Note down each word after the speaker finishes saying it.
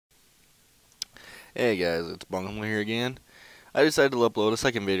Hey guys, it's Bunghole here again. I decided to upload a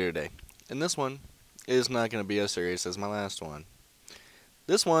second video today, and this one is not going to be as serious as my last one.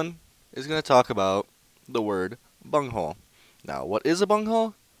 This one is going to talk about the word bunghole. Now, what is a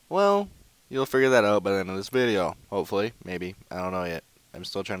bunghole? Well, you'll figure that out by the end of this video. Hopefully, maybe. I don't know yet. I'm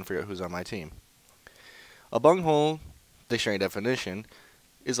still trying to figure out who's on my team. A bunghole, dictionary definition,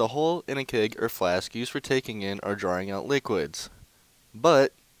 is a hole in a keg or flask used for taking in or drawing out liquids.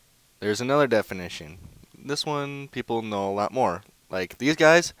 But there's another definition. This one people know a lot more. Like these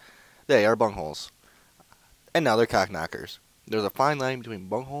guys, they are bungholes. And now they're cockknockers. There's a fine line between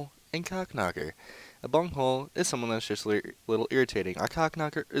bunghole and cockknocker. A bunghole is someone that's just a little irritating. A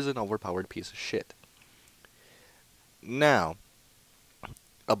cockknocker is an overpowered piece of shit. Now,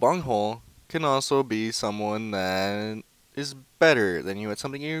 a bunghole can also be someone that is better than you at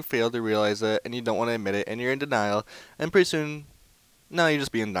something. You fail to realize it and you don't want to admit it and you're in denial, and pretty soon, now you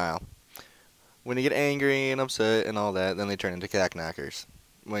just be in denial. When you get angry and upset and all that, then they turn into cockknockers.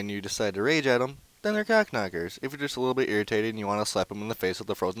 When you decide to rage at them, then they're cockknockers. If you're just a little bit irritated and you want to slap them in the face with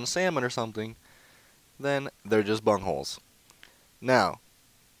a frozen salmon or something, then they're just bungholes. Now,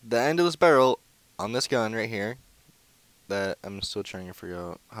 the end of this barrel on this gun right here, that I'm still trying to figure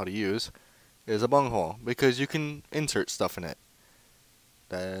out how to use, is a bunghole, because you can insert stuff in it.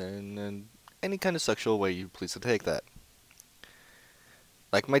 And any kind of sexual way you please to take that.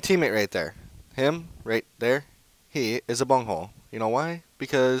 Like my teammate right there. Him, right there, he is a bunghole. You know why?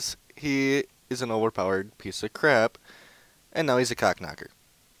 Because he is an overpowered piece of crap, and now he's a cockknocker.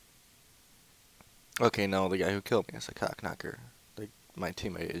 Okay, no, the guy who killed me is a cockknocker. My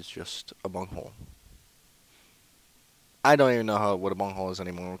teammate is just a bunghole. I don't even know what a bunghole is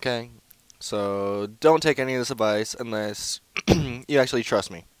anymore, okay? So don't take any of this advice unless you actually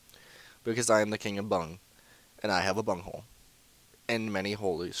trust me. Because I am the king of bung, and I have a bunghole. In many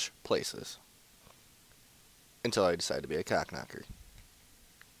holish places. Until I decide to be a cockknocker.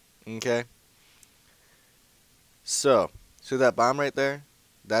 Okay? So, see that bomb right there?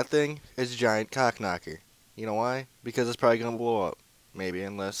 That thing is a giant cockknocker. You know why? Because it's probably going to blow up. Maybe,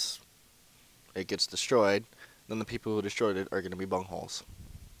 unless it gets destroyed. Then the people who destroyed it are going to be bungholes.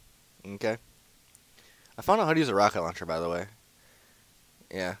 Okay? I found out how to use a rocket launcher, by the way.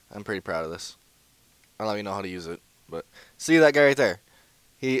 Yeah, I'm pretty proud of this. I'll let you know how to use it. But, see that guy right there?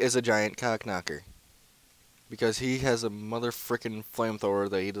 He is a giant cockknocker. Because he has a mother frickin' flamethrower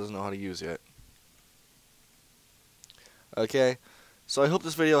that he doesn't know how to use yet. Okay, so I hope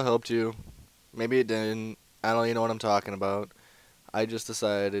this video helped you. Maybe it didn't. I don't even know what I'm talking about. I just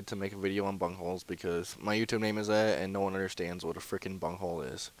decided to make a video on bungholes because my YouTube name is that and no one understands what a frickin' bunghole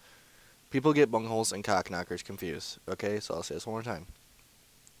is. People get bungholes and cockknockers confused. Okay, so I'll say this one more time.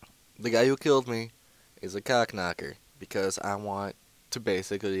 The guy who killed me is a cockknocker because I want to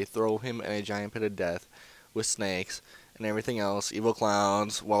basically throw him in a giant pit of death with snakes and everything else, evil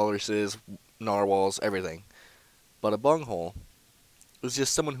clowns, walruses, narwhals, everything. But a bunghole is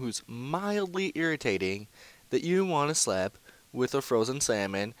just someone who's mildly irritating that you want to slap with a frozen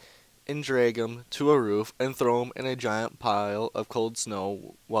salmon and drag them to a roof and throw them in a giant pile of cold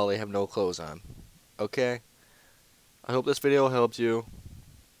snow while they have no clothes on. Okay? I hope this video helped you.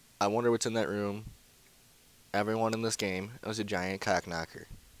 I wonder what's in that room. Everyone in this game is a giant cockknocker.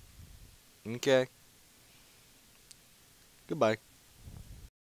 Okay? Goodbye.